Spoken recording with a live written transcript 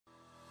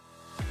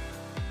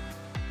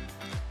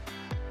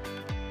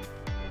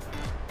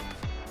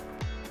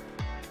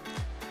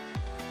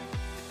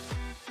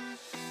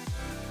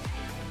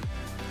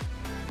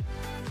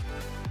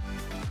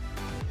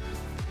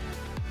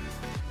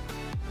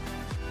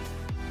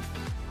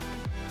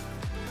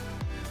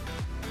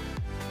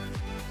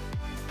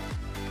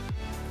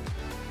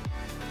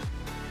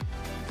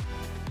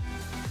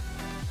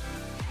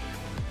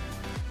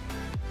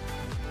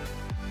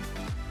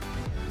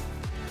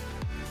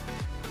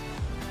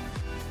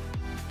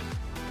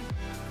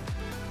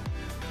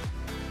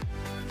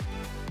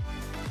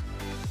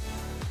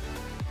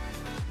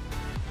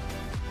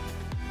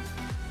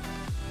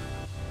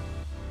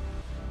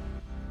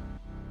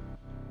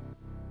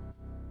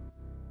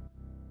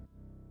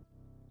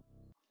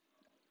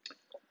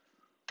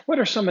What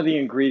are some of the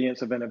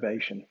ingredients of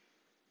innovation?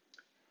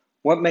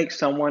 What makes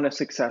someone a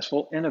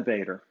successful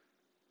innovator?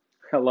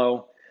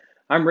 Hello,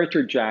 I'm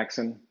Richard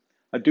Jackson,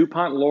 a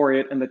DuPont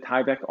laureate in the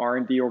Tyvek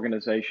R&D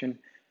organization,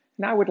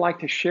 and I would like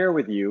to share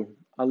with you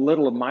a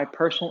little of my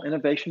personal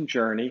innovation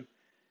journey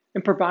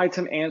and provide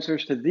some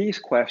answers to these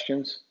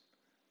questions,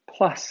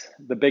 plus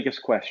the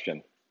biggest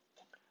question.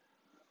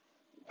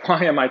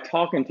 Why am I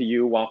talking to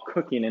you while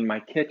cooking in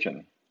my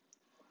kitchen?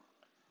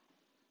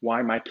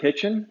 Why my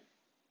kitchen?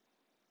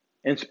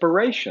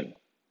 Inspiration.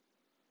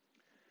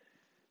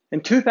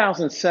 In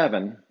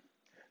 2007,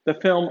 the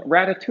film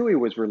Ratatouille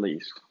was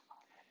released.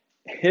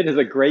 It is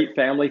a great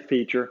family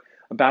feature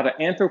about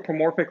an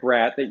anthropomorphic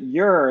rat that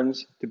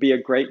yearns to be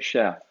a great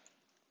chef.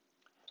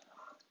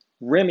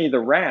 Remy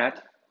the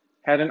rat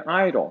had an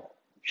idol,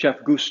 Chef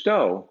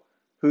Gusteau,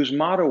 whose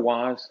motto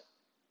was,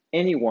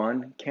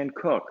 "Anyone can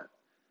cook."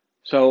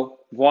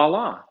 So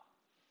voila,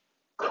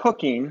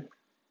 cooking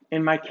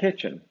in my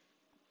kitchen.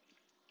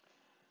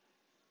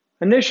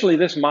 Initially,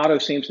 this motto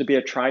seems to be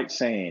a trite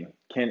saying.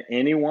 Can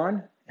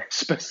anyone,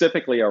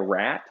 specifically a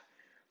rat,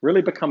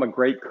 really become a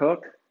great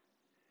cook?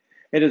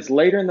 It is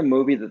later in the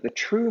movie that the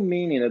true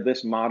meaning of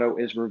this motto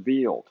is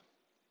revealed.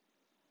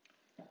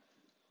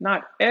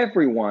 Not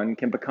everyone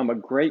can become a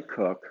great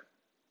cook,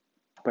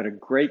 but a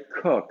great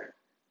cook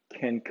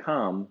can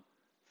come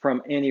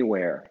from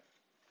anywhere.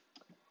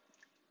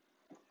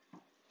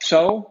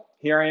 So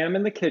here I am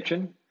in the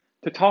kitchen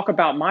to talk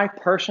about my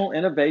personal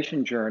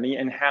innovation journey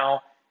and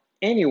how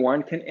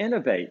anyone can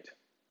innovate.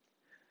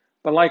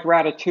 But like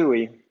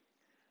Ratatouille,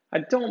 I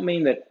don't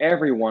mean that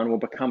everyone will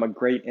become a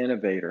great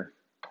innovator,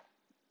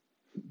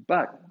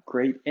 but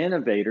great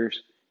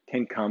innovators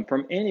can come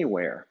from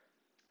anywhere.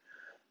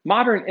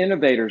 Modern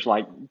innovators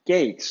like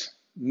Gates,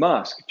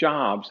 Musk,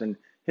 Jobs, and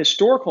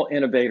historical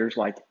innovators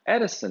like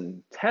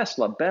Edison,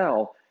 Tesla,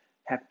 Bell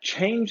have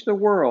changed the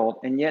world,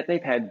 and yet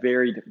they've had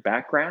varied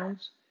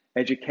backgrounds,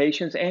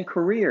 educations, and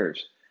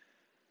careers.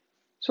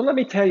 So let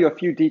me tell you a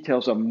few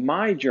details of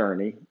my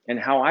journey and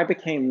how I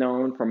became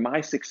known for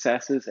my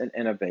successes in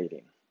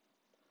innovating.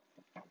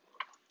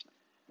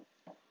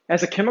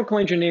 As a chemical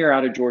engineer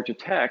out of Georgia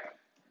Tech,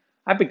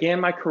 I began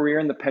my career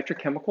in the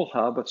petrochemical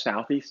hub of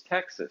Southeast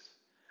Texas.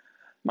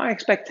 My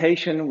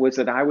expectation was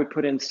that I would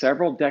put in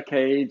several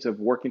decades of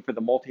working for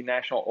the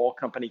multinational oil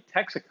company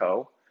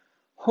Texaco,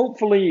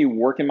 hopefully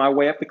working my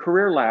way up the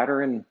career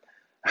ladder and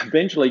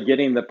eventually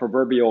getting the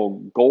proverbial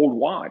gold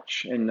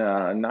watch and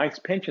a nice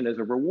pension as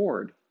a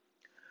reward.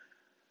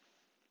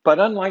 But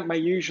unlike my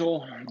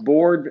usual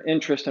bored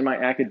interest in my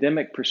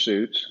academic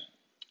pursuits,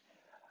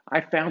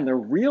 I found the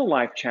real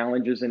life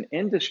challenges in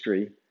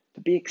industry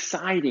to be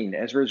exciting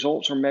as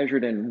results were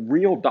measured in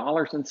real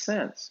dollars and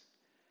cents.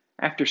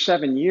 After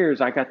 7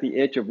 years, I got the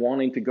itch of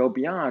wanting to go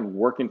beyond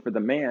working for the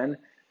man.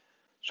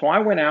 So I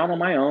went out on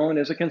my own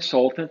as a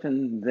consultant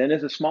and then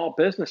as a small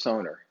business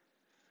owner.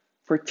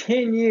 For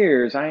 10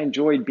 years, I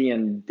enjoyed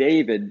being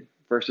David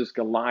versus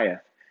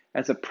Goliath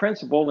as a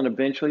principal and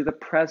eventually the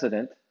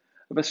president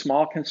of a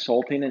small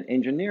consulting and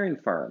engineering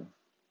firm.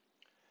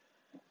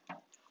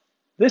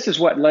 This is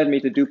what led me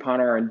to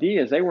DuPont R&D,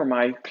 as they were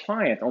my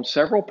client on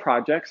several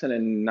projects, and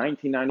in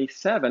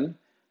 1997,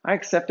 I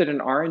accepted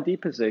an R&D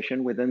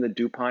position within the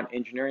DuPont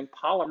Engineering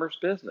Polymers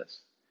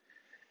business.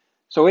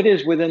 So it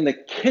is within the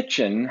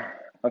kitchen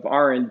of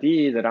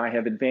R&D that I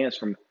have advanced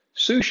from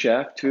sous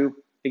chef to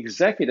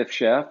executive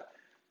chef,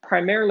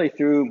 primarily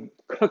through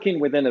cooking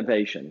with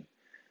innovation.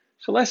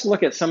 So let's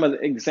look at some of the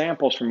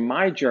examples from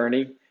my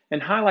journey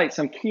and highlight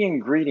some key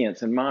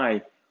ingredients in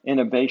my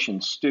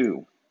innovation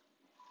stew.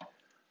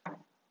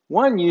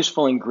 One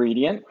useful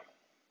ingredient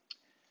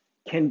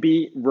can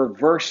be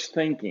reverse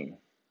thinking,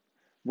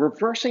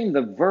 reversing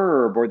the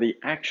verb or the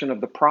action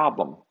of the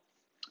problem.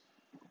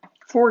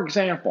 For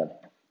example,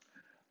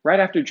 right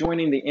after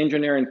joining the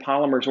Engineering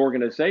Polymers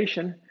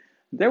organization,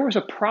 there was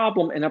a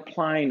problem in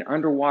applying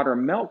underwater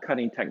melt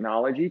cutting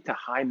technology to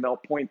high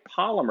melt point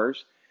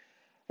polymers,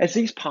 as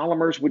these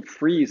polymers would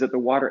freeze at the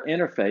water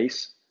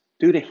interface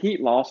due to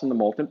heat loss in the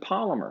molten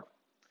polymer.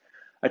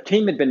 A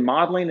team had been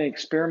modeling and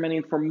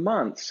experimenting for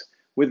months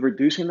with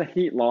reducing the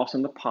heat loss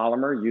in the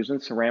polymer using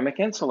ceramic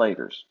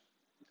insulators.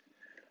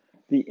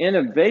 The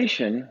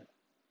innovation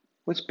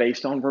was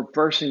based on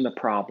reversing the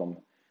problem.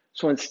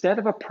 So instead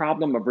of a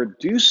problem of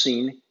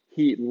reducing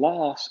heat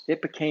loss,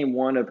 it became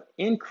one of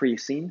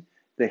increasing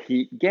the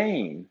heat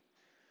gain.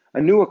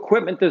 A new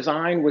equipment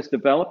design was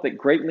developed that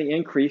greatly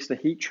increased the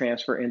heat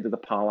transfer into the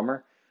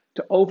polymer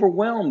to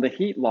overwhelm the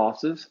heat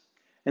losses,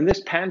 and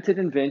this patented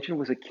invention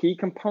was a key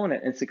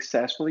component in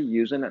successfully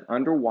using an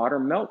underwater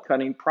melt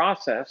cutting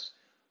process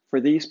for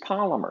these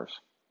polymers.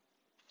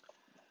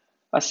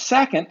 A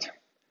second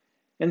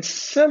and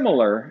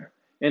similar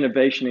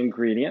innovation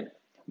ingredient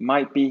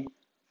might be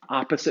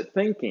opposite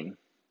thinking.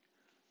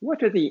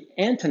 What are the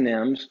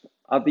antonyms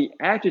of the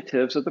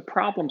adjectives of the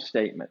problem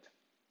statement?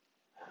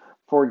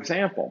 For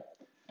example,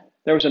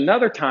 there was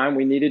another time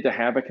we needed to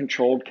have a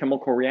controlled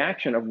chemical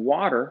reaction of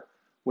water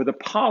with a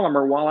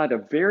polymer while at a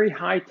very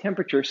high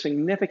temperature,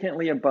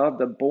 significantly above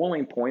the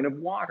boiling point of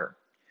water.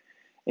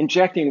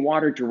 Injecting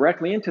water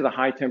directly into the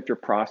high temperature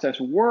process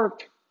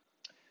worked,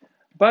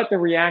 but the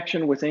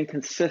reaction was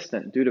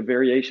inconsistent due to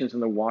variations in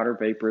the water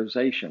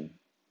vaporization.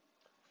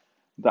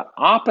 The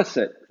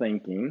opposite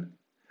thinking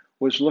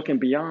was looking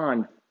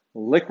beyond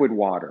liquid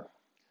water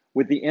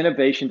with the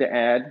innovation to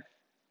add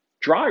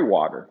dry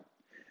water.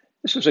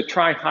 This was a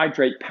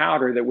trihydrate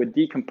powder that would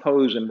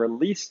decompose and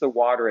release the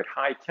water at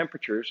high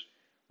temperatures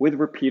with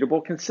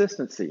repeatable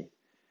consistency.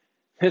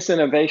 This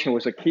innovation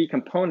was a key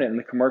component in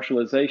the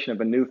commercialization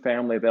of a new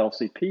family of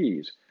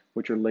LCPs,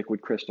 which are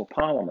liquid crystal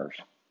polymers.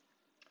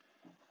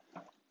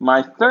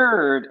 My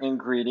third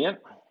ingredient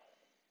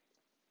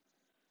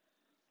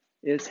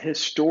is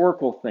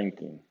historical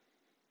thinking.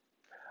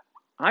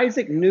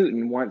 Isaac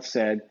Newton once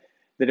said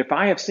that if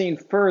I have seen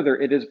further,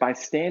 it is by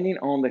standing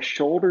on the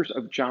shoulders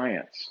of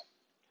giants.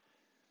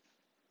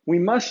 We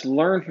must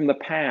learn from the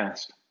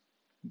past,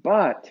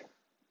 but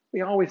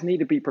we always need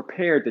to be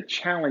prepared to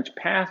challenge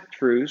past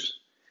truths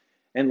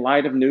in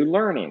light of new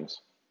learnings.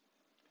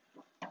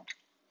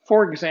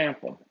 For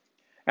example,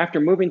 after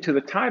moving to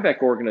the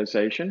Tyvek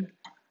organization,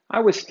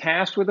 I was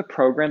tasked with a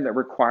program that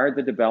required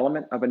the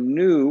development of a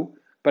new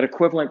but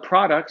equivalent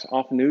products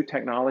off new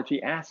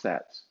technology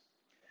assets.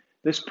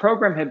 This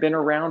program had been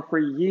around for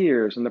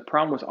years, and the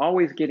problem was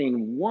always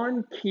getting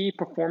one key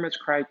performance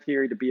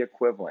criteria to be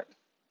equivalent.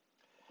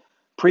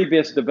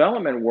 Previous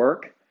development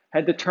work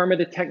had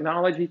determined a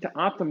technology to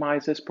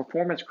optimize this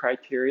performance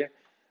criteria,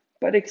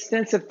 but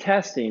extensive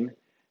testing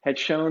had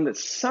shown that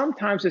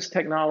sometimes this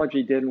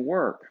technology didn't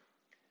work.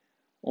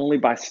 Only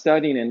by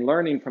studying and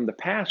learning from the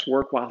past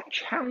work while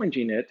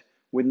challenging it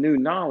with new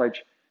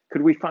knowledge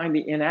could we find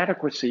the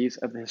inadequacies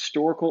of the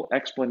historical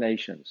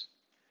explanations.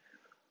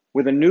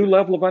 With a new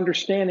level of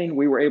understanding,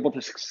 we were able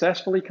to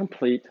successfully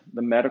complete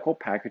the medical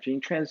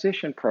packaging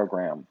transition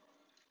program.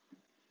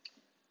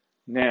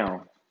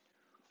 Now,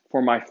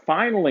 for my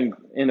final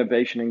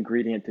innovation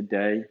ingredient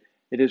today,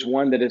 it is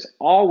one that is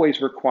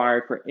always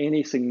required for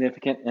any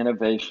significant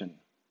innovation: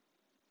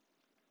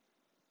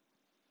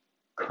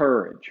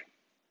 courage.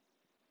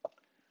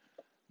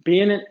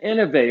 Being an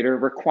innovator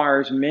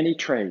requires many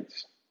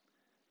traits: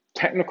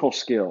 technical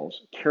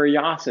skills,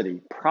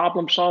 curiosity,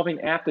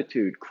 problem-solving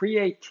aptitude,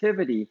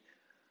 creativity.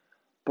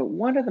 But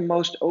one of the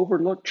most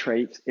overlooked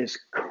traits is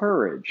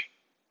courage.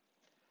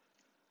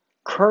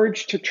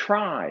 Courage to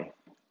try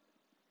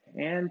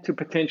and to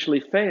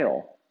potentially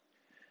fail.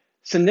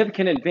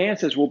 Significant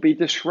advances will be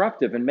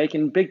disruptive, and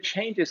making big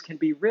changes can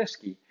be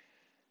risky.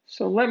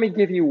 So let me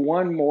give you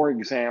one more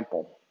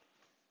example.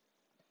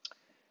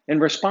 In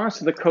response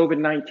to the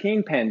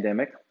COVID-19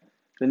 pandemic,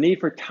 the need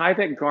for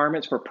Tyvek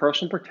garments for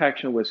personal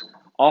protection was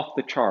off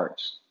the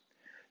charts.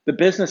 The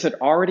business had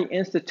already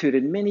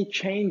instituted many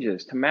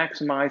changes to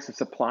maximize the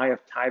supply of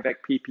Tyvek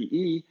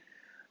PPE,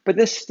 but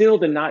this still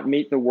did not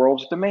meet the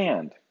world's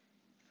demand.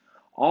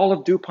 All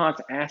of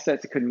DuPont's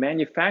assets that could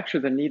manufacture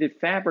the needed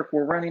fabric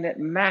were running at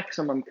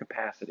maximum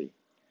capacity.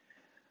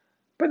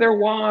 But there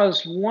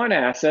was one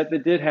asset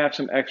that did have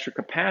some extra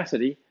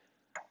capacity,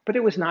 but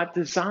it was not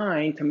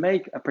designed to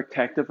make a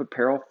protective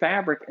apparel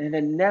fabric and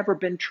had never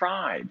been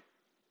tried.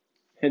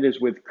 It is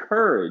with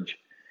courage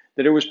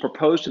that it was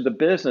proposed to the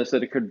business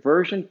that a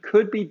conversion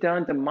could be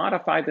done to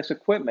modify this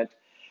equipment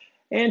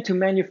and to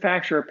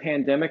manufacture a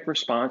pandemic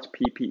response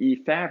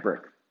PPE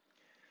fabric.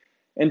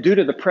 And due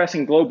to the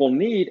pressing global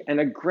need, an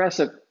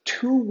aggressive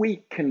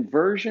 2-week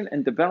conversion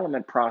and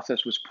development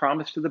process was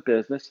promised to the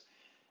business,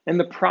 and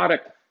the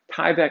product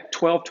Tyvek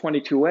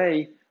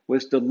 1222A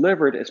was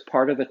delivered as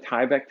part of the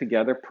Tyvek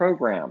Together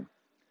program.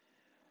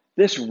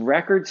 This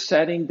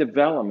record-setting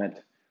development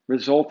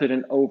resulted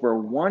in over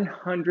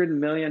 100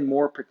 million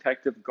more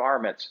protective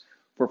garments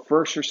for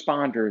first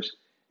responders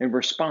in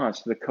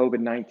response to the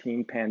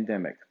COVID-19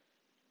 pandemic.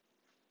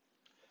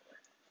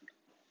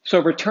 So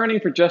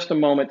returning for just a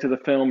moment to the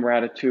film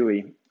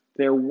Ratatouille,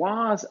 there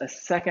was a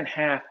second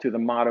half to the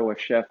motto of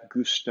Chef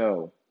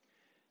Gusteau.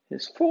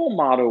 His full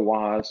motto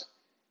was,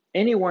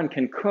 "Anyone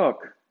can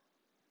cook,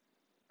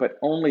 but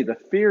only the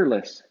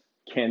fearless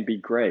can be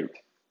great."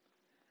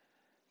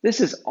 This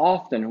is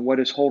often what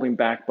is holding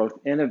back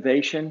both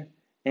innovation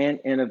and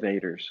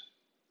innovators.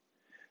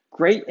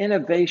 Great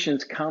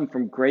innovations come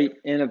from great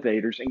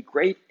innovators, and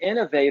great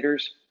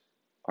innovators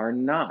are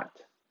not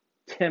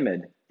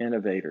timid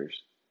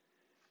innovators.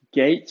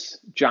 Gates,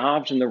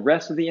 Jobs, and the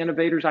rest of the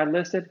innovators I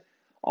listed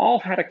all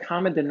had a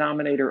common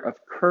denominator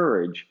of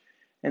courage,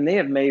 and they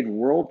have made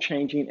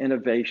world-changing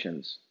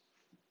innovations.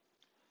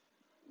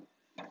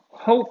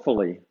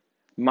 Hopefully,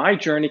 my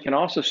journey can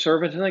also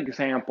serve as an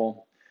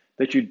example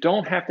that you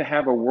don't have to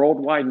have a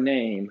worldwide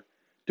name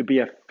to be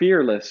a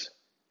fearless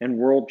and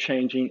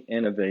world-changing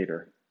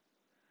innovator.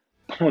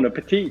 Bon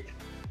appetit!